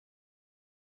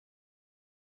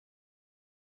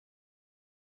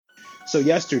So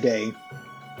yesterday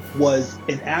was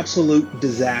an absolute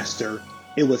disaster.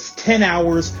 It was 10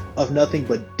 hours of nothing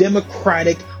but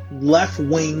Democratic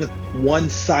left-wing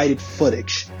one-sided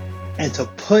footage. And to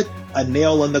put a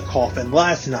nail in the coffin,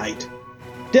 last night,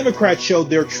 Democrats showed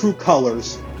their true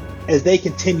colors as they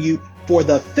continued for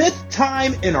the fifth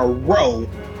time in a row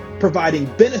providing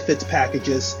benefits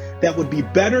packages that would be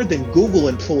better than Google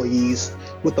employees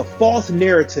with the false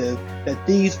narrative that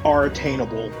these are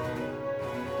attainable.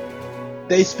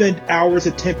 They spent hours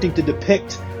attempting to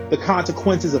depict the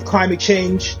consequences of climate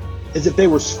change as if they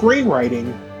were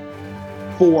screenwriting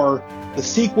for the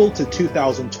sequel to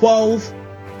 2012,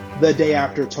 The Day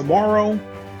After Tomorrow,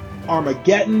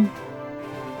 Armageddon,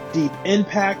 Deep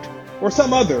Impact, or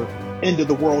some other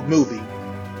end-of-the-world movie.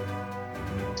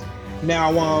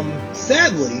 Now,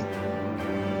 sadly,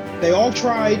 they all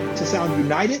tried to sound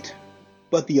united,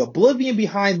 but the oblivion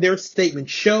behind their statement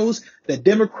shows that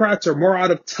Democrats are more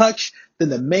out of touch than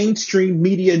the mainstream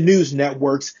media news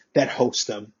networks that host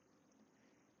them.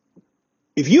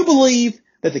 If you believe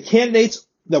that the candidates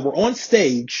that were on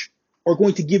stage are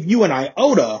going to give you an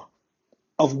iota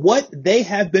of what they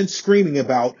have been screaming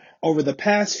about over the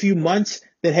past few months,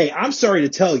 then hey, I'm sorry to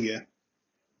tell you,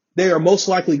 they are most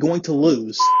likely going to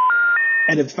lose.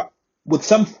 And if with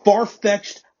some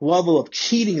far-fetched level of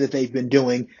cheating that they've been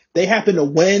doing, they happen to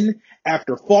win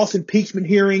after false impeachment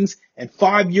hearings and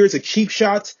 5 years of cheap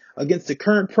shots against the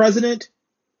current president,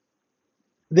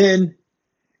 then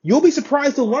you'll be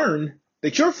surprised to learn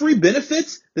that your free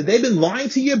benefits that they've been lying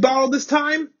to you about all this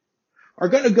time are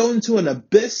going to go into an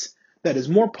abyss that is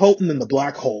more potent than the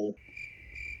black hole.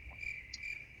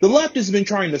 The left has been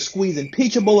trying to squeeze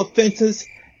impeachable offenses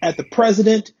at the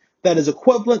president that is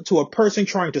equivalent to a person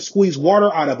trying to squeeze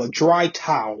water out of a dry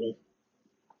towel.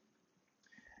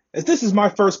 As this is my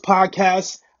first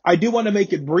podcast, I do want to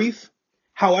make it brief.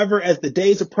 However, as the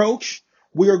days approach,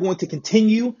 we are going to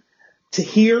continue to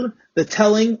hear the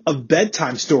telling of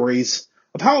bedtime stories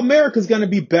of how America is going to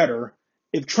be better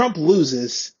if Trump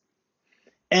loses.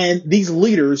 And these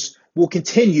leaders will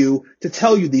continue to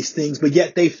tell you these things, but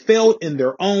yet they failed in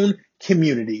their own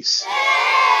communities.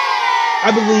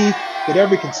 I believe that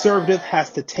every conservative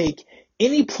has to take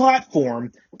any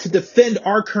platform to defend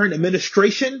our current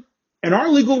administration and our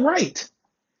legal right.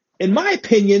 In my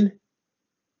opinion,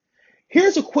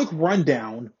 here's a quick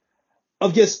rundown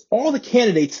of just all the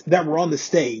candidates that were on the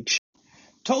stage.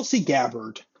 Tulsi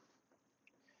Gabbard.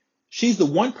 She's the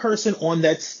one person on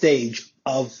that stage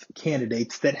of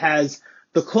candidates that has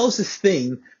the closest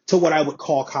thing to what I would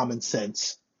call common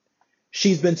sense.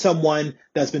 She's been someone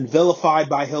that's been vilified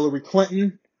by Hillary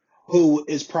Clinton, who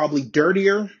is probably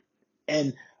dirtier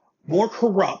and more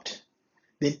corrupt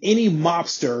than any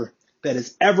mobster that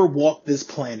has ever walked this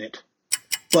planet.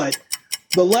 But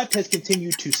the left has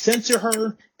continued to censor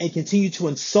her and continue to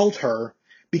insult her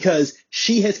because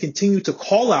she has continued to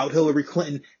call out Hillary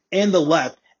Clinton and the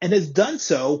left and has done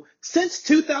so since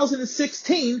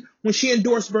 2016 when she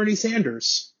endorsed Bernie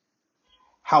Sanders.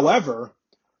 However,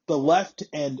 the left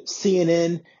and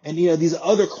CNN and these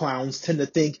other clowns tend to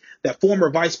think that former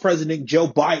Vice President Joe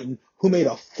Biden, who made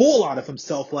a fool out of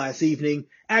himself last evening,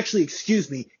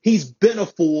 he's been a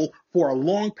fool for a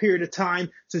long period of time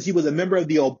since he was a member of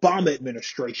the Obama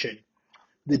administration.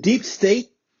 The deep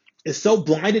state is so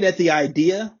blinded at the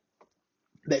idea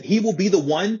that he will be the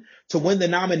one to win the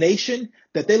nomination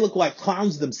that they look like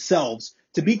clowns themselves.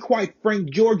 To be quite frank,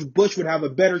 George Bush would have a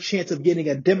better chance of getting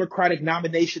a Democratic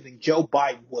nomination than Joe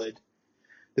Biden would.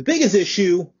 The biggest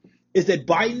issue is that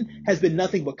Biden has been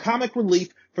nothing but comic relief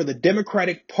for the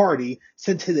Democratic Party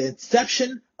since the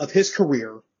inception of his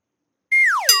career.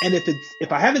 And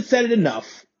if I haven't said it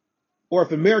enough, or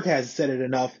if America hasn't said it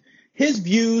enough, his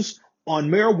views on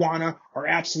marijuana are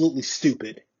absolutely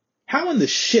stupid. How in the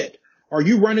shit are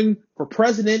you running for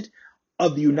president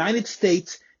of the United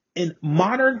States in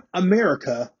modern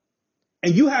America,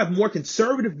 and you have more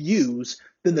conservative views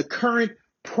than the current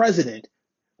president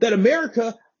that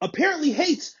America apparently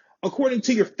hates, according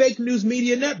to your fake news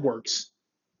media networks?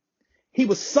 He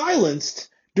was silenced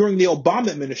during the Obama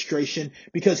administration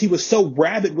because he was so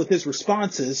rabid with his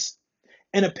responses,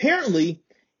 and apparently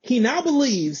he now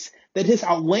believes that his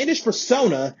outlandish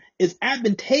persona is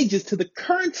advantageous to the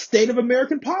current state of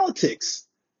American politics.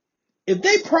 If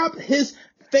they prop his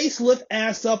facelift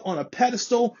ass up on a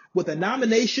pedestal with a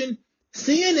nomination,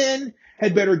 CNN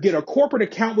had better get a corporate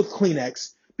account with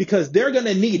Kleenex because they're going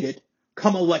to need it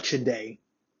come election day.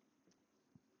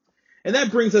 And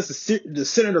that brings us to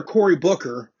Senator Cory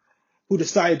Booker, who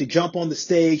decided to jump on the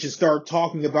stage and start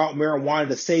talking about marijuana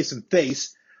to save some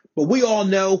face. But we all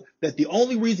know that the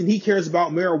only reason he cares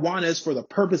about marijuana is for the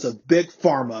purpose of Big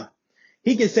Pharma.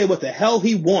 He can say what the hell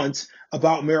he wants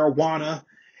about marijuana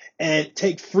and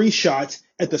take free shots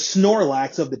at the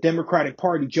Snorlax of the Democratic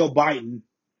Party, Joe Biden.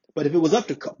 But if it was up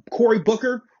to Cory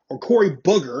Booker or Cory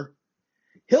Booger,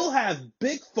 he'll have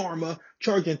Big Pharma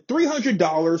charging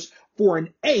 $300 for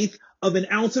an eighth of an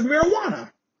ounce of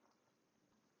marijuana.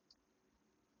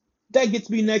 That gets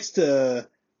me next to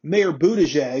Mayor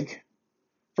Buttigieg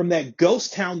from that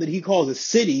ghost town that he calls a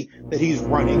city that he's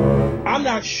running. I'm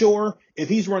not sure if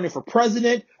he's running for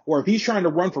president or if he's trying to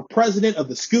run for president of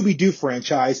the Scooby-Doo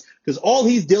franchise, because all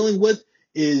he's dealing with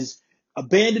is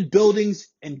abandoned buildings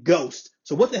and ghosts.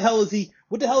 So what the hell is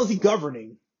he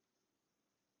governing?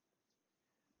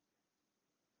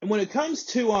 And when it comes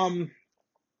to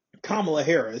Kamala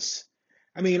Harris,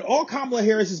 I mean, all Kamala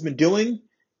Harris has been doing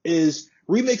is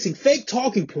remixing fake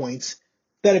talking points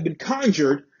that have been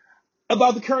conjured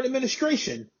about the current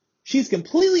administration. She's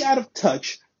completely out of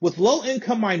touch with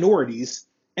low-income minorities,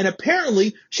 and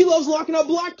apparently she loves locking up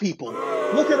black people.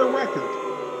 Look at her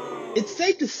record. It's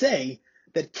safe to say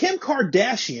that Kim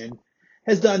Kardashian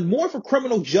has done more for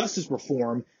criminal justice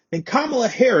reform than Kamala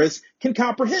Harris can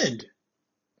comprehend.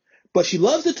 But she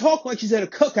loves to talk like she's at a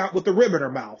cookout with a rib in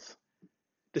her mouth.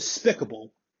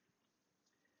 Despicable.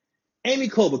 Amy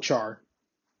Klobuchar.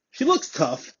 She looks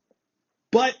tough,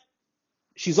 but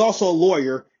she's also a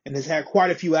lawyer and has had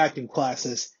quite a few acting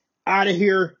classes. Out of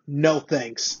here, no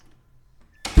thanks.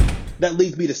 That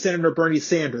leads me to Senator Bernie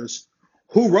Sanders,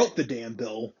 who wrote the damn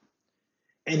bill,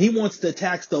 and he wants to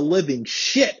tax the living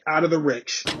shit out of the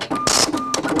rich.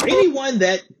 For anyone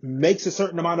that makes a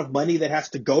certain amount of money that has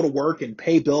to go to work and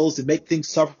pay bills and make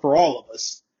things tough for all of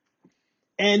us.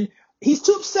 And he's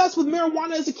too obsessed with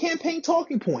marijuana as a campaign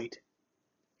talking point.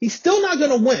 He's still not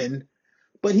going to win,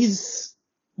 but he's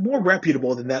more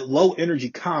reputable than that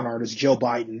low-energy con artist Joe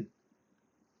Biden.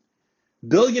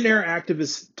 Billionaire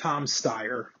activist Tom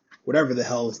Steyer, whatever the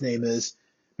hell his name is,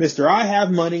 Mr. I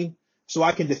have money so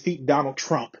I can defeat Donald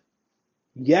Trump.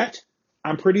 Yet,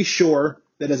 I'm pretty sure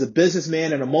that as a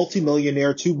businessman and a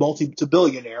multimillionaire to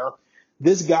billionaire,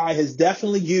 this guy has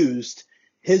definitely used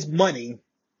his money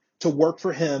to work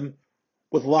for him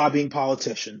with lobbying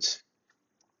politicians.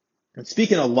 And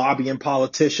speaking of lobbying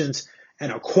politicians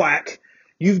and a quack,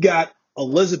 you've got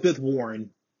Elizabeth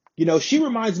Warren. You know, she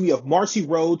reminds me of Marcy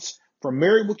Rhodes from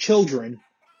Married with Children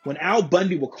when Al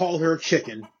Bundy would call her a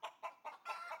chicken.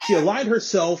 She aligned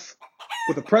herself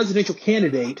with a presidential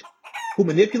candidate who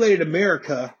manipulated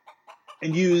America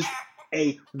and used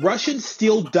a Russian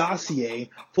Steele dossier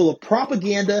full of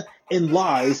propaganda and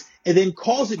lies and then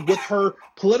calls it with her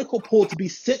political pull to be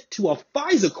sent to a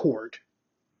FISA court.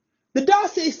 The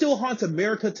dossier still haunts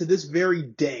America to this very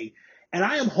day, and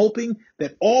I am hoping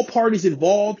that all parties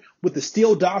involved with the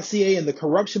Steele dossier and the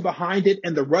corruption behind it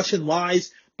and the Russian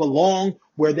lies belong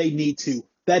where they need to.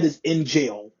 That is in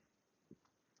jail.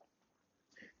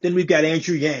 Then we've got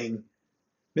Andrew Yang.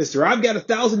 Mr. I've got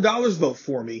 $1,000, vote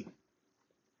for me.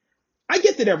 I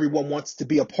get that everyone wants to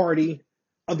be a party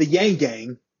of the Yang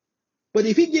Gang, but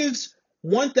if he gives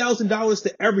 $1,000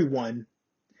 to everyone,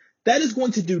 that is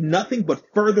going to do nothing but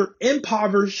further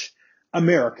impoverish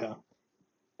America.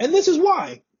 And this is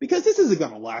why, because this isn't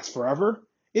going to last forever.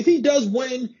 If he does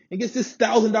win and gets this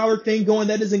 $1,000 thing going,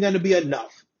 that isn't going to be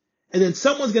enough. And then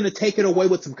someone's going to take it away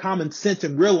with some common sense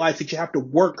and realize that you have to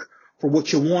work for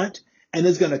what you want, and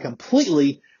it's going to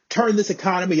completely turn this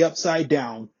economy upside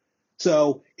down.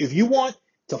 So if you want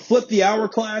to flip the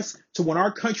hourglass to when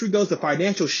our country goes to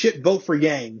financial shit, vote for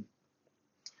Yang.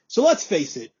 So let's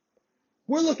face it,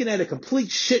 we're looking at a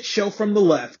complete shit show from the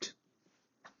left.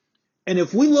 And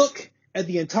if we look at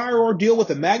the entire ordeal with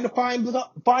a magnifying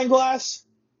glass,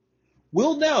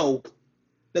 we'll know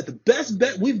that the best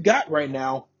bet we've got right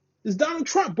now is Donald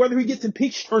Trump, whether he gets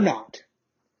impeached or not.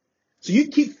 So you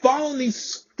can keep following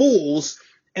these fools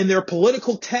and their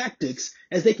political tactics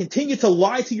as they continue to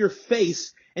lie to your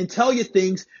face and tell you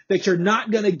things that you're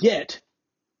not going to get.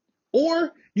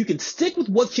 Or you can stick with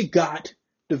what you got,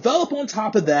 develop on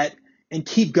top of that, and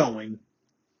keep going.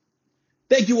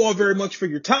 Thank you all very much for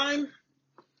your time.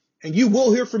 And you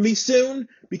will hear from me soon,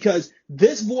 because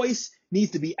this voice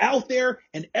needs to be out there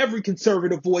and every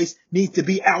conservative voice needs to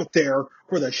be out there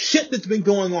for the shit that's been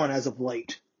going on as of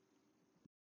late.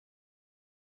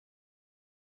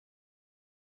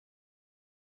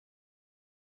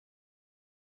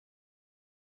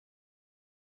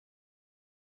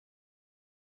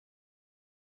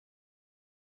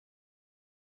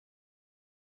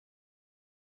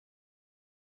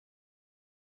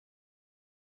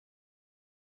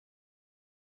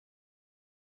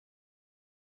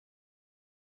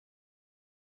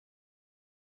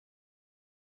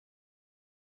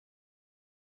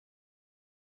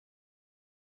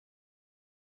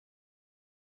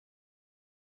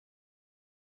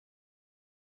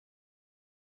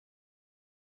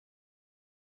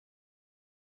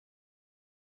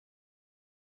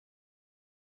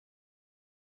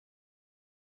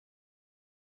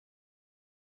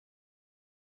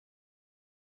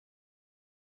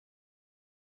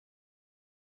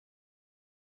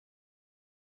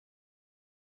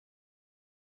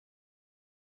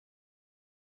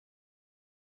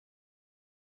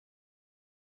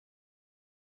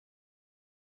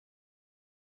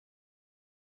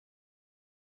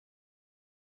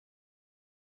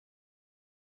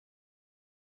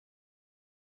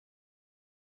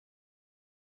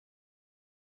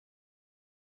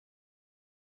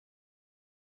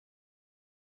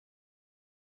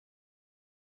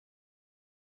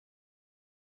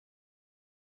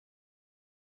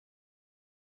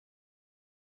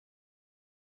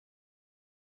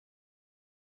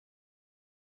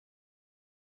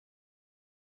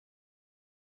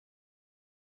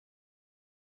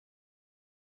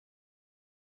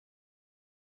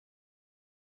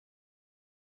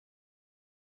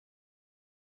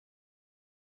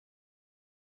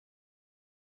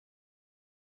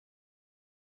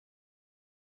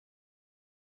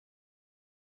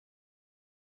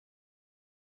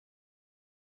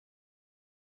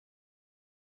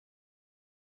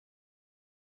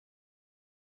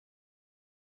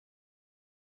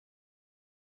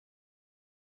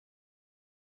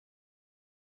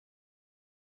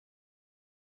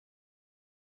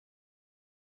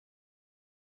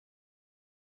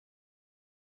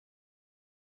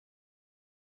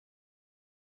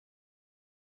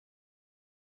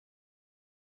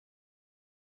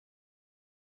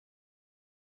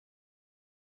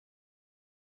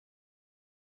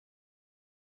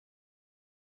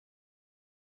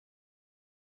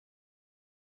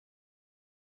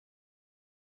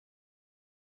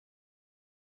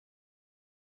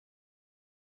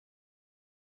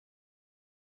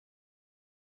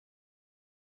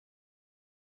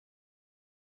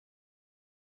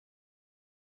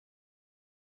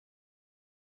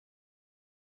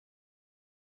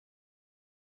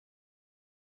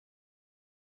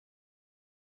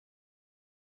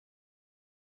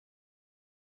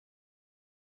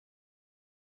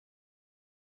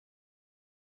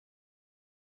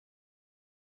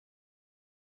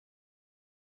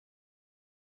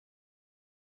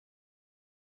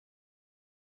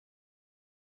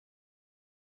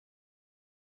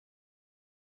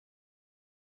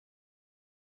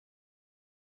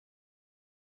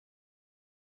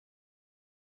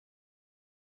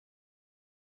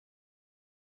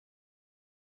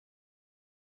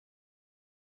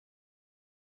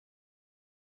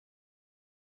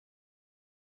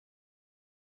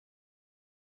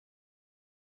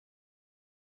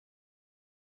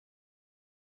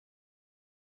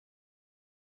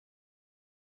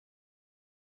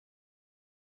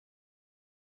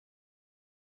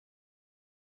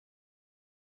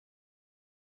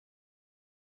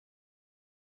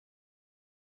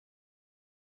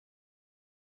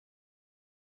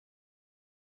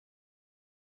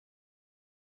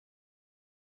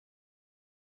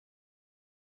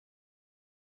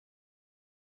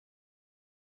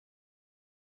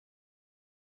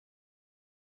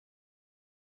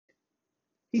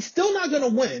 He's still not going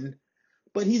to win,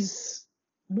 but he's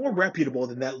more reputable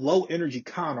than that low-energy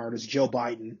con artist Joe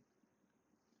Biden.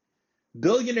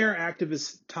 Billionaire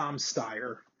activist Tom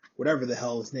Steyer, whatever the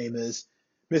hell his name is,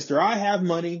 Mr. I have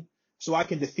money so I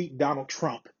can defeat Donald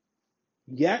Trump.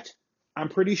 Yet, I'm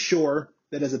pretty sure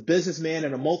that as a businessman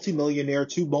and a multimillionaire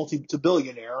to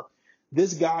billionaire,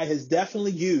 this guy has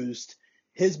definitely used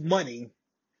his money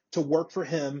to work for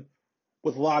him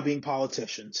with lobbying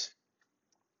politicians.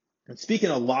 And speaking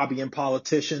of lobbying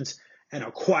politicians and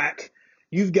a quack,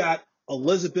 you've got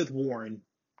Elizabeth Warren.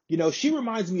 You know, she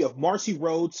reminds me of Marcy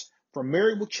Rhodes from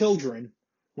Married with Children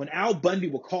when Al Bundy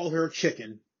would call her a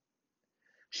chicken.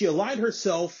 She aligned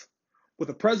herself with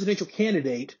a presidential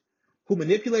candidate who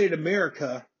manipulated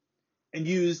America and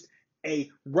used a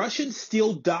Russian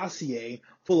Steele dossier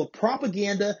full of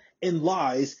propaganda and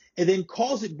lies, and then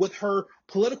caused it with her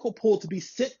political pull to be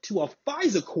sent to a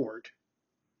FISA court.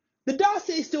 The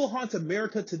dossier still haunts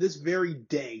America to this very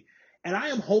day, and I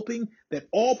am hoping that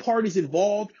all parties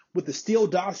involved with the Steele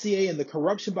dossier and the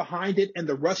corruption behind it and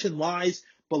the Russian lies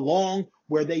belong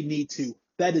where they need to.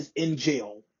 That is in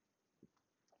jail.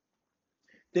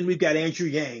 Then we've got Andrew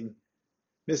Yang.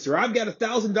 Mr. I've got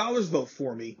 $1,000, vote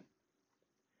for me.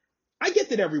 I get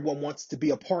that everyone wants to be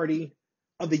a party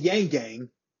of the Yang Gang,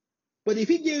 but if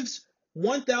he gives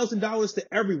 $1,000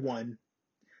 to everyone,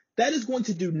 that is going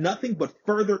to do nothing but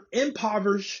further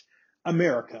impoverish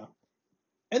America.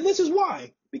 And this is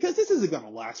why, because this isn't going to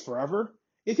last forever.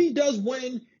 If he does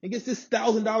win and gets this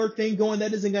 $1,000 thing going,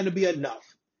 that isn't going to be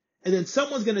enough. And then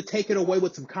someone's going to take it away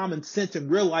with some common sense and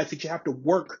realize that you have to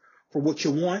work for what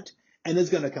you want, and it's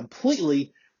going to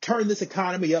completely turn this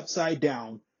economy upside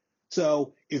down.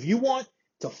 So if you want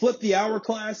to flip the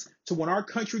hourglass to when our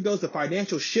country goes to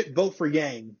financial shit, vote for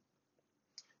Yang.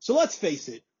 So let's face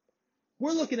it,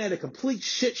 we're looking at a complete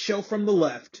shit show from the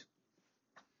left.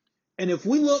 And if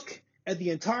we look at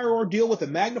the entire ordeal with a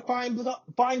magnifying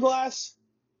glass,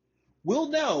 we'll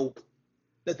know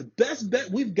that the best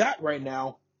bet we've got right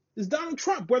now is Donald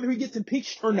Trump, whether he gets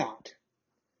impeached or not.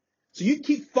 So you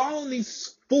keep following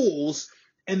these fools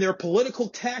and their political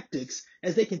tactics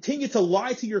as they continue to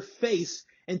lie to your face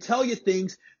and tell you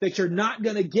things that you're not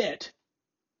going to get.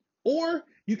 Or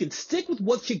you can stick with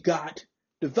what you got,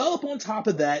 develop on top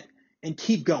of that, and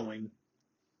keep going.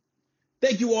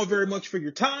 Thank you all very much for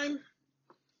your time.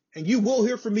 And you will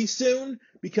hear from me soon,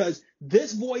 because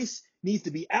this voice needs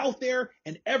to be out there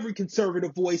and every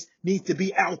conservative voice needs to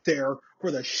be out there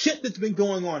for the shit that's been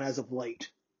going on as of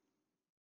late.